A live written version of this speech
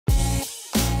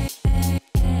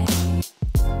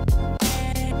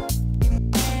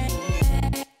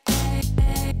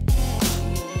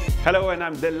Hello, and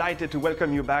I'm delighted to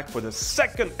welcome you back for the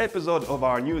second episode of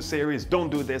our new series, Don't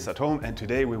Do This at Home, and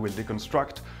today we will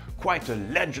deconstruct quite a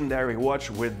legendary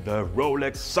watch with the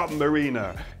Rolex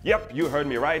Submariner. Yep, you heard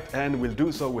me right, and we'll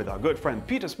do so with our good friend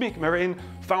Peter Smeekmarin,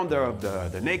 founder of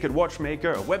the Naked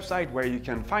Watchmaker, a website where you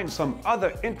can find some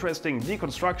other interesting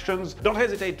deconstructions. Don't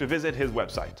hesitate to visit his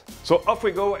website. So off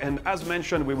we go, and as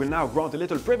mentioned, we will now grant a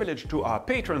little privilege to our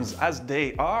patrons as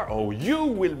they are, or you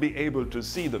will be able to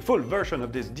see the full version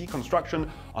of this deconstruction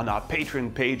on our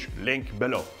Patreon page, link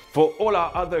below. For all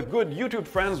our other good YouTube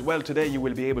friends, well, today you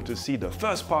will be able to see the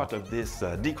first part of this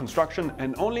deconstruction,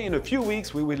 and only in a few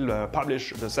weeks we will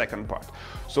publish the second part.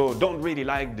 So don't really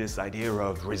like this idea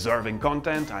of reserving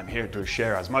content. I'm here to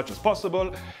share as much as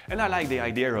possible, and I like the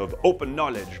idea of open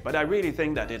knowledge, but I really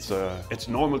think that it's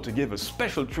normal to give a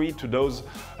special treat to those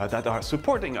that are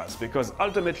supporting us, because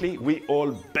ultimately we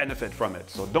all benefit from it.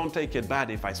 So don't take it bad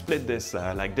if I split this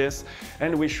like this,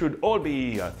 and we should all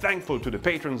be thankful to the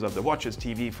patrons of the Watches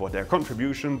TV for their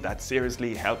contribution that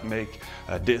seriously helped make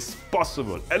this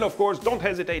possible. And of course, don't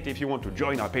hesitate if you want to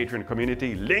join our Patreon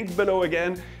community, link below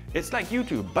again. It's like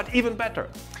YouTube, but even better.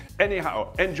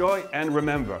 Anyhow, enjoy, and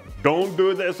remember, don't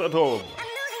do this at home.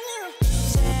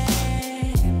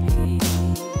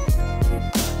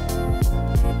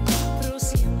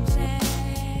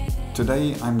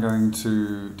 Today I'm going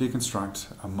to deconstruct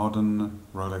a modern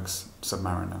Rolex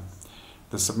Submariner.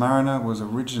 The Submariner was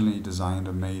originally designed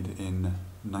and made in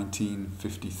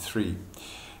 1953.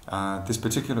 This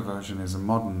particular version is a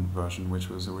modern version which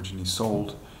was originally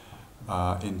sold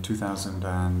in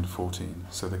 2014.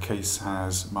 So the case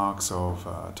has marks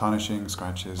of tarnishing,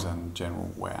 scratches and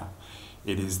general wear.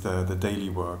 It is the daily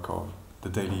work of the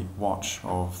daily watch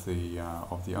of the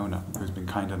owner, who's been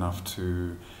kind enough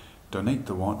to donate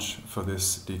the watch for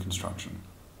this deconstruction.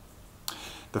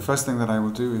 The first thing that I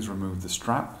will do is remove the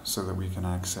strap so that we can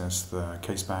access the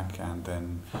case back and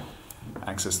then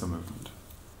access the movement.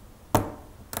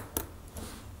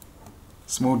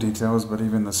 Small details, but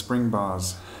even the spring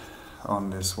bars on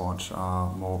this watch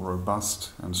are more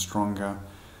robust and stronger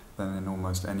than in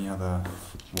almost any other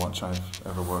watch I've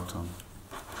ever worked on.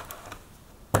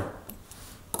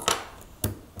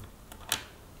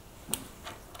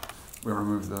 We'll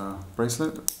remove the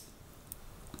bracelet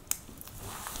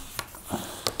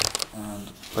and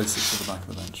place it to the back of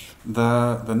the bench.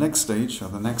 The next stage, or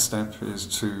the next step, is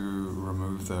to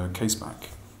remove the case back.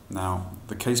 Now,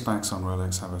 the case backs on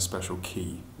Rolex have a special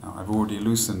key. Now, I've already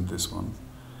loosened this one,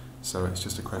 so it's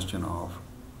just a question of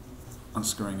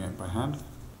unscrewing it by hand,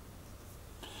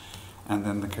 and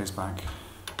then the case back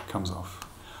comes off.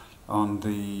 On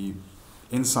the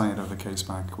inside of the case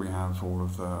back, we have all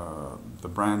of the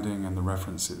branding and the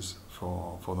references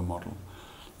for the model.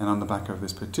 And on the back of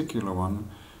this particular one,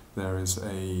 there's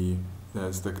the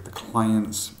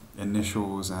client's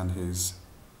initials and his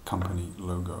company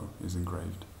logo is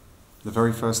engraved. The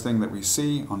very first thing that we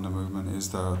see on the movement is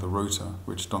the rotor,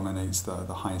 which dominates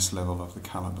the highest level of the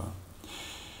caliber.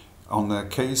 On the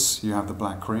case, you have the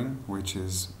black ring, which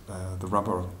is the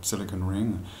rubber silicon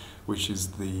ring, which is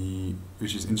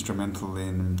instrumental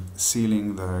in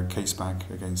sealing the case back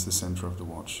against the center of the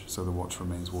watch, so the watch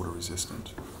remains water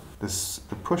resistant.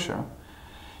 The pusher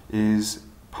is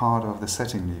part of the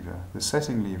setting lever. The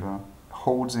setting lever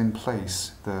holds in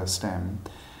place the stem,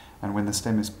 and when the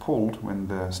stem is pulled, when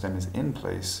the stem is in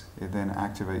place, it then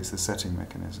activates the setting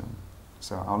mechanism.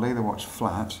 So I'll lay the watch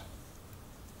flat,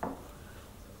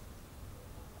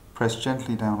 press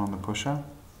gently down on the pusher,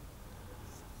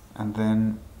 and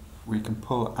then we can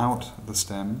pull out the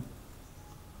stem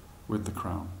with the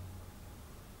crown.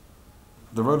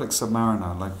 The Rolex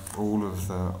Submariner, like all of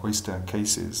the Oyster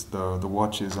cases, the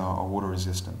watches are water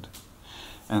resistant.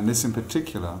 And this in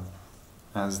particular,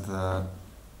 as the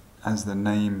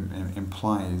name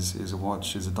implies, is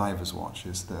a diver's watch,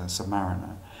 is the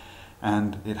Submariner.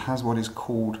 And it has what is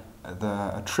called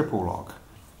a triple lock.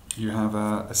 You have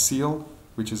a seal,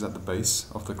 which is at the base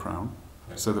of the crown,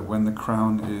 so that when the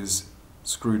crown is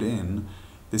screwed in,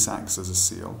 this acts as a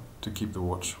seal to keep the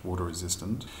watch water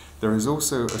resistant. There is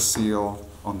also a seal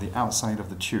on the outside of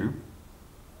the tube,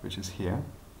 which is here,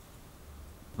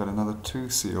 but another two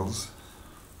seals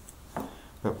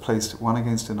that placed one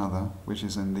against another, which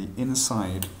is in the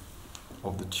inside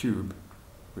of the tube,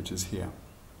 which is here.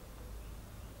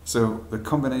 So the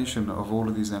combination of all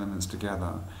of these elements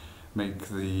together make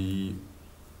the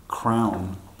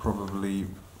crown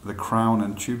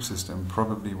and tube system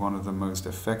probably one of the most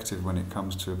effective when it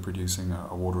comes to producing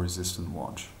a water-resistant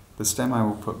watch. The stem I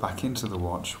will put back into the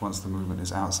watch once the movement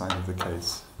is outside of the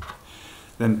case.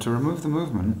 Then to remove the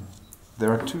movement,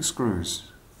 there are two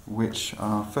screws which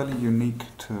are fairly unique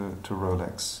to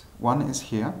Rolex. One is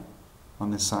here,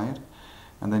 on this side,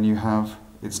 and then you have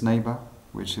its neighbor,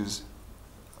 which is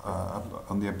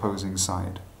on the opposing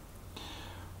side.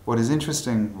 What is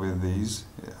interesting with these,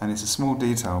 and it's a small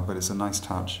detail but it's a nice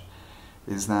touch,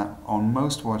 is that on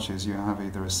most watches you have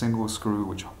either a single screw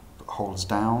which holds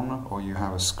down, or you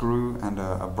have a screw and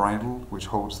a bridle which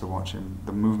holds the watch in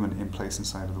the movement in place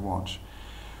inside of the watch.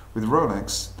 With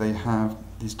Rolex, they have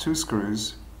these two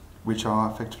screws which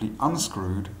are effectively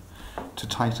unscrewed to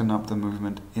tighten up the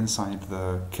movement inside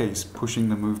the case, pushing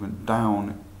the movement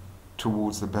down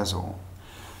towards the bezel.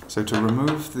 So to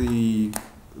remove the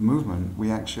movement,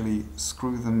 we actually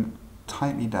screw them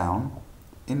tightly down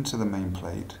into the main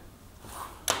plate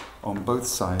on both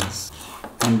sides,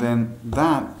 and then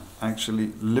that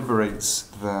actually liberates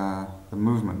the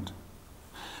movement.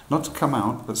 Not to come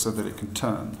out, but so that it can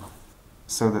turn.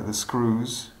 So that the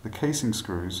screws, the casing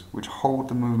screws, which hold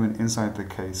the movement inside the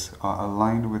case, are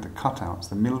aligned with the cutouts,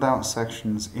 the milled out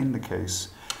sections in the case,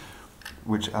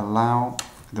 which allow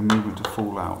the movement to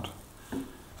fall out.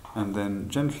 And then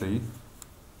gently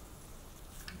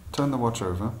turn the watch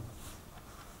over,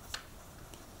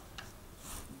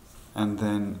 and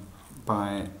then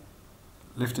by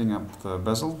lifting up the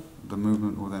bezel, the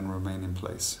movement will then remain in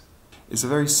place. It's a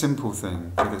very simple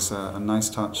thing, but it's a nice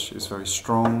touch. It's very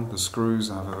strong. The screws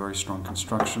have a very strong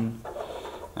construction,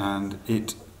 and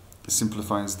it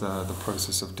simplifies the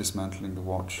process of dismantling the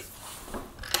watch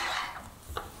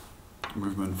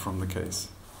movement from the case.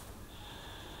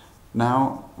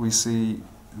 Now we see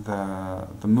the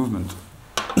movement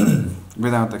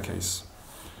without the case.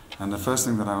 And the first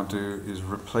thing that I'll do is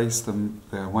replace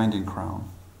the winding crown.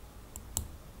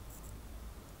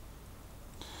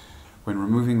 When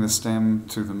removing the stem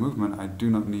to the movement, I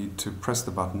do not need to press the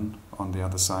button on the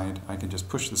other side. I can just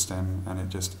push the stem and it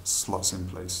just slots in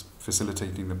place,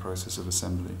 facilitating the process of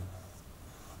assembly.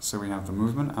 So we have the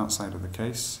movement outside of the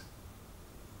case,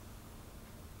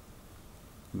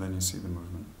 and then you see the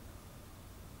movement.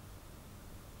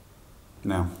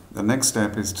 Now, the next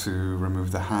step is to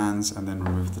remove the hands and then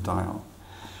remove the dial.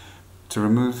 To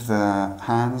remove the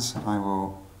hands, I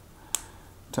will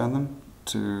turn them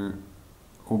to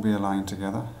all be aligned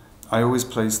together. I always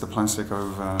place the plastic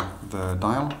over the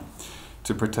dial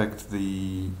to protect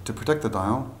the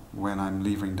dial when I'm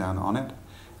levering down on it,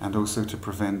 and also to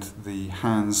prevent the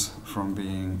hands from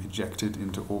being ejected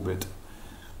into orbit.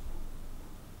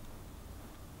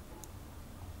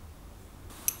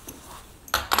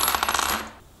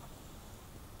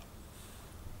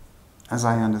 As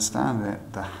I understand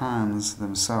it, the hands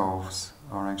themselves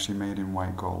are actually made in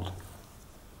white gold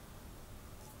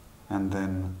and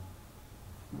then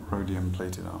rhodium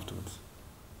plated afterwards.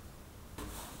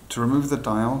 To remove the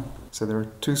dial, so there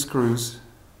are two screws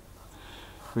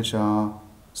which are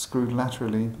screwed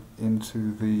laterally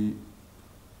into the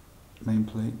main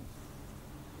plate.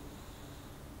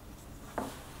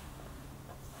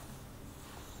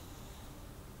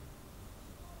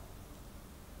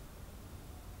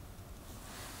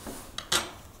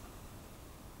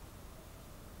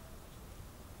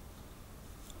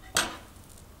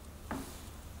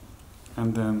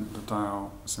 And then the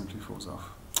dial simply falls off.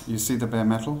 You see the bare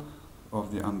metal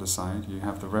of the underside. You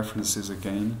have the references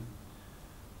again,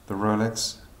 the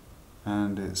Rolex,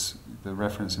 and it's the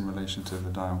reference in relation to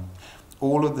the dial.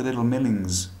 All of the little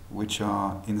millings which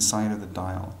are inside of the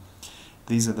dial,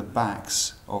 these are the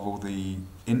backs of all the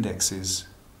indexes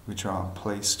which are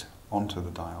placed onto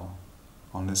the dial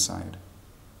on this side.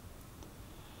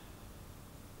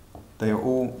 They are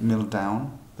all milled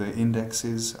down. The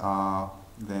indexes are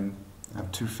then have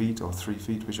 2 feet or 3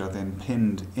 feet, which are then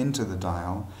pinned into the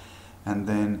dial, and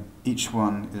then each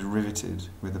one is riveted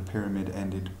with a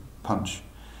pyramid-ended punch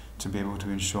to be able to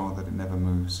ensure that it never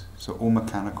moves. So all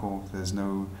mechanical. There's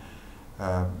no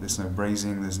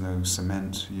brazing, there's no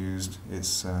cement used.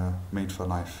 It's made for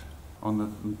life. On the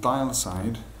dial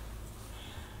side,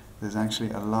 there's actually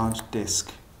a large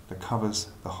disc that covers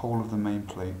the whole of the main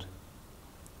plate,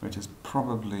 which is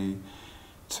probably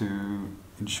to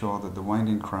ensure that the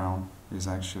winding crown is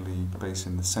actually based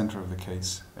in the center of the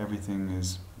case. Everything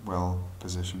is well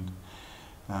positioned.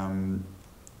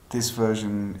 This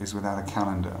version is without a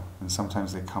calendar, and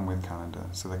sometimes they come with calendar.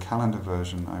 So the calendar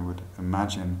version, I would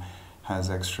imagine, has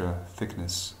extra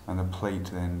thickness, and the plate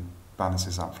then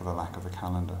balances up for the lack of a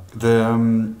calendar.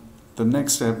 The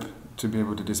next step to be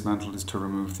able to dismantle is to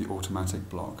remove the automatic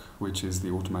block, which is the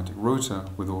automatic rotor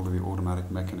with all of the automatic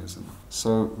mechanism.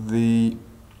 So the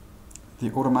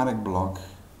automatic block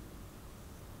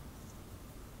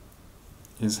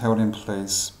is held in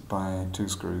place by 2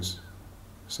 screws.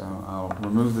 So I'll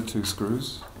remove the 2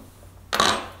 screws,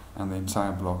 and the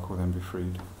entire block will then be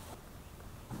freed.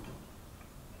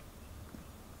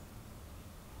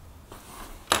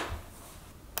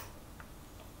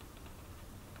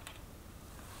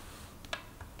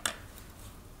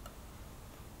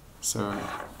 So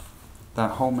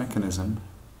that whole mechanism,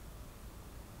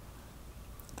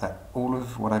 that all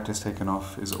of what I've just taken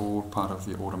off is all part of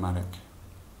the automatic.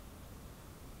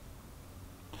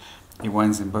 It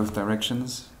winds in both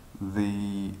directions.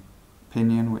 The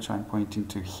pinion which I'm pointing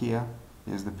to here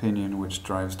is the pinion which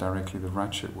drives directly the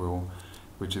ratchet wheel,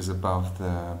 which is above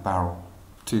the barrel.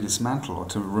 To dismantle or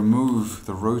to remove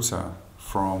the rotor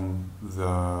from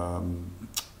the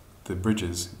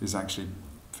bridges is actually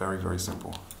very, very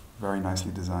simple. Very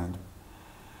nicely designed.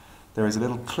 There is a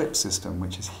little clip system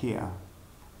which is here,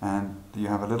 and you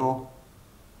have a little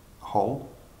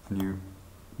hole, and you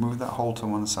move that hole to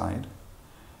one side,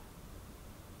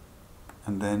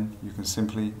 and then you can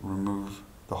simply remove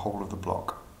the whole of the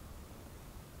block.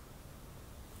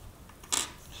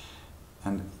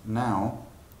 And now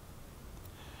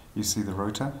you see the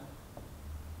rotor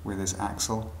with its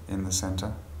axle in the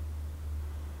center,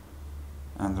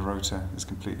 and the rotor is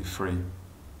completely free.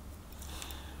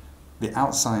 The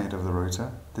outside of the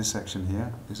rotor, this section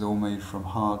here, is all made from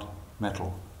hard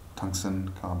metal,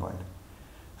 tungsten carbide,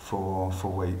 for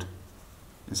weight.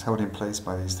 It's held in place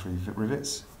by these 3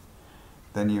 rivets.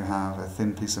 Then you have a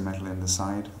thin piece of metal in the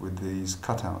side with these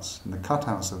cutouts, and the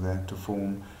cutouts are there to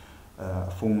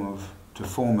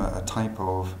form a type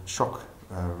of shock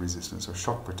resistance or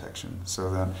shock protection,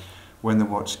 so that when the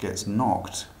watch gets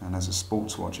knocked, and as a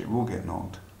sports watch it will get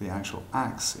knocked, the actual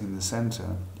axe in the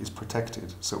center is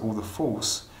protected. So all the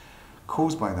force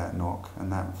caused by that knock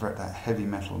and that heavy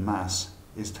metal mass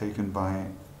is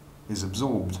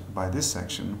absorbed by this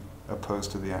section, opposed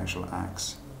to the actual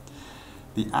axe.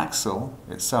 The axle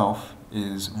itself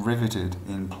is riveted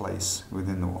in place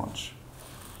within the watch.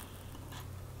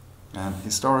 And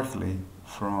historically,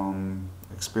 from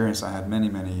experience I had many,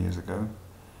 many years ago,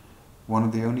 one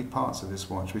of the only parts of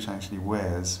this watch which actually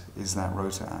wears is that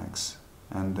rotor axe.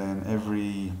 And then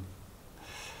every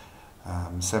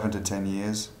 7 to 10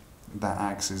 years, that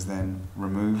axe is then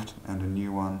removed and a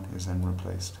new one is then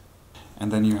replaced. And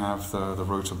then you have the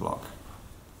rotor block.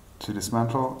 To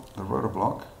dismantle the rotor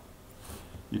block,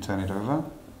 you turn it over,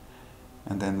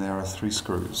 and then there are 3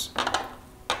 screws.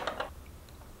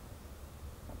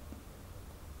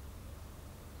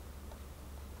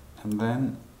 And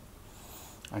then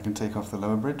I can take off the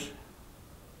lower bridge.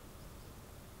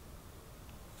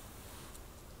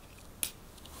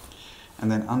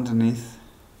 And then underneath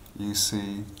you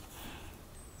see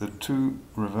the 2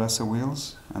 reverser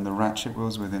wheels and the ratchet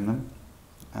wheels within them,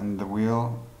 and the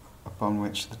wheel upon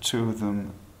which the 2 of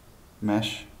them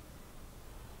mesh,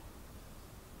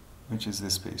 which is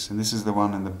this piece. And this is the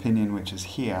one in the pinion which is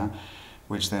here,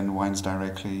 which then winds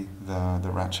directly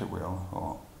the ratchet wheel,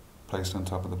 or placed on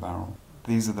top of the barrel.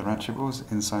 These are the ratchet wheels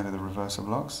inside of the reverser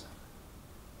blocks,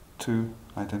 2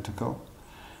 identical.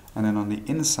 And then on the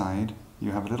inside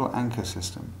you have a little anchor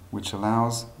system which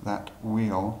allows that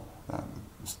wheel, that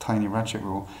tiny ratchet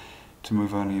wheel, to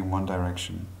move only in one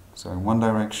direction. So in one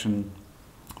direction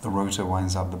the rotor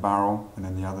winds up the barrel, and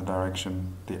in the other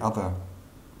direction the other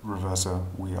reverser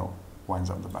wheel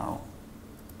winds up the barrel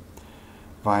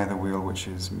via the wheel which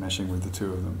is meshing with the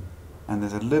 2 of them. And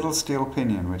there's a little steel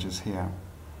pinion which is here.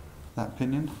 That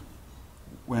pinion,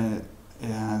 where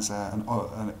it has an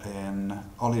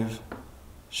olive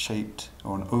shaped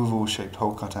or an oval shaped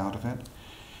hole cut out of it,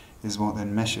 is what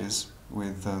then meshes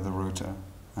with the rotor,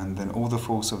 and then all the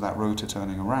force of that rotor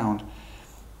turning around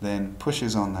then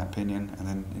pushes on that pinion, and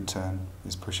then in turn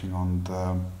is pushing on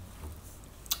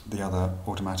the other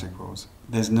automatic wheels.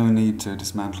 There's no need to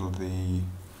dismantle the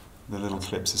little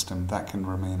clip system. That can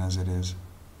remain as it is.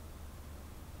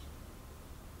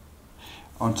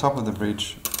 On top of the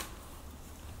bridge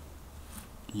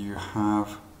you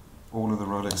have all of the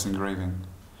Rolex engraving.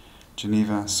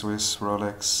 Geneva, Swiss,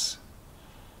 Rolex,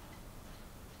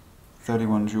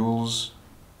 31 jewels,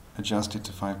 adjusted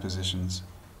to 5 positions.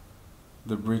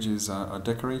 The bridges are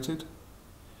decorated.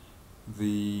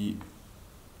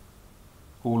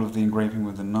 All of the engraving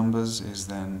with the numbers is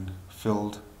then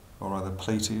filled, or rather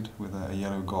plated, with a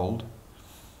yellow gold,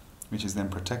 which is then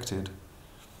protected,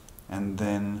 and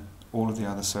then all of the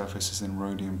other surface is then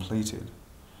rhodium plated.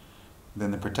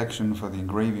 Then the protection for the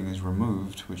engraving is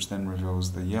removed, which then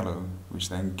reveals the yellow, which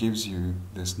then gives you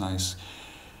this nice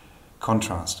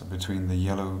contrast between the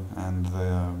yellow and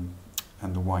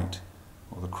the white,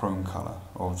 or the chrome color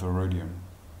of the rhodium.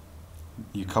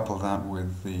 You couple that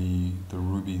with the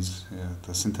rubies,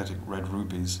 the synthetic red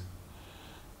rubies,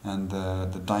 and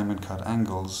the diamond cut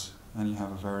angles and you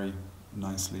have a very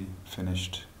nicely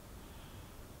finished,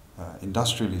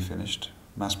 industrially finished,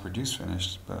 mass-produced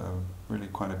finished, but really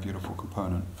quite a beautiful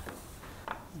component.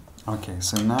 Okay,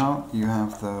 so now you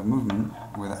have the movement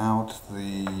without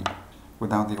the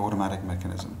automatic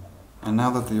mechanism. And now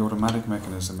that the automatic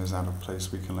mechanism is out of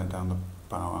place, we can let down the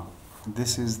power.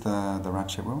 This is the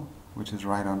ratchet wheel, which is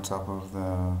right on top of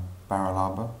the barrel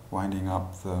arbor, winding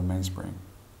up the mainspring.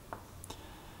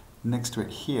 Next to it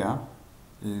here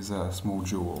is a small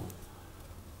jewel,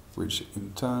 which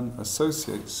in turn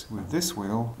associates with this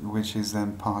wheel, which is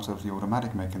then part of the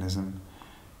automatic mechanism,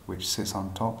 which sits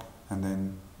on top and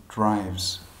then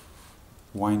drives,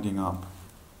 winding up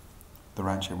the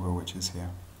ratchet wheel, which is here.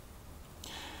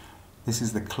 This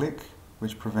is the click,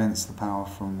 which prevents the power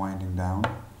from winding down.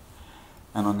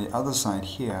 And on the other side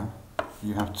here,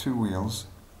 you have two wheels,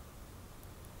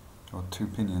 or two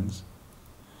pinions,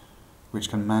 which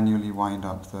can manually wind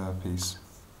up the piece.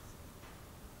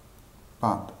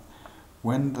 But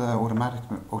when the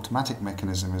automatic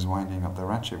mechanism is winding up the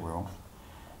ratchet wheel,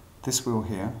 this wheel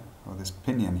here, or this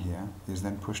pinion here, is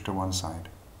then pushed to one side.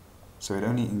 So it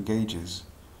only engages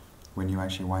when you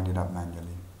actually wind it up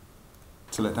manually.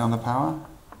 To let down the power,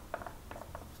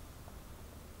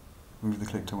 move the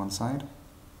click to one side,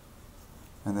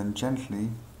 and then gently,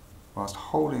 whilst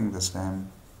holding the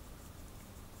stem,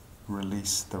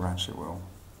 release the ratchet wheel.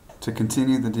 To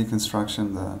continue the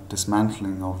deconstruction, the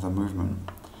dismantling of the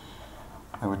movement,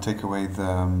 I would take away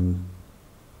the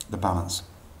balance,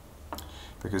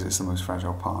 because it's the most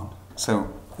fragile part. So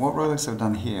what Rolex have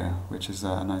done here, which is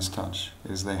a nice touch,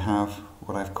 is they have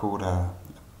what I've called a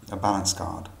balance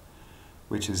guard,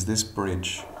 which is this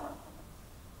bridge,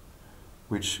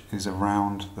 which is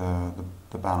around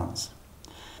the balance.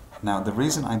 Now the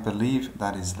reason I believe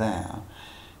that is there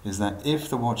is that if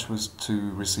the watch was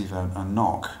to receive a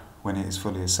knock when it is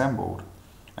fully assembled,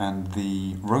 and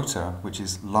the rotor, which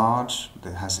is large,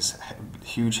 that has this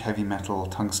huge heavy metal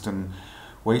tungsten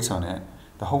weight on it,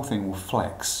 the whole thing will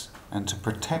flex. And to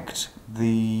protect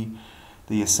the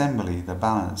assembly, the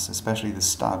balance, especially the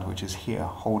stud, which is here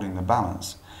holding the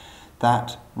balance,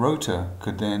 that rotor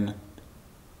could then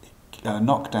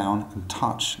knock down and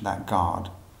touch that guard,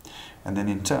 and then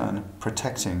in turn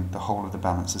protecting the whole of the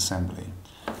balance assembly.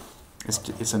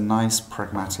 It's a nice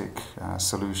pragmatic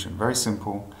solution, very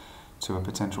simple to a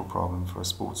potential problem for a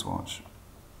sports watch.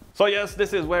 So yes,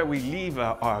 this is where we leave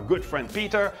our good friend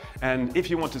Peter, and if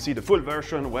you want to see the full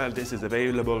version, well, this is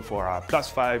available for our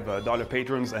 +$5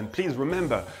 patrons, and please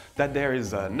remember that there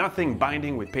is nothing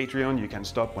binding with Patreon. You can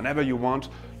stop whenever you want,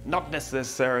 not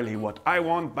necessarily what I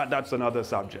want, but that's another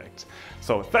subject.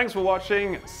 So thanks for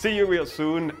watching, see you real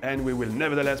soon, and we will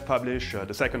nevertheless publish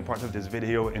the second part of this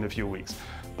video in a few weeks.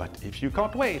 But if you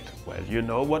can't wait, well, you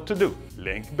know what to do.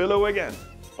 Link below again.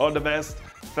 All the best,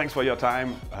 thanks for your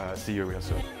time, see you real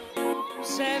soon.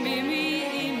 Se mi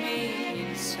miri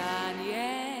mi insani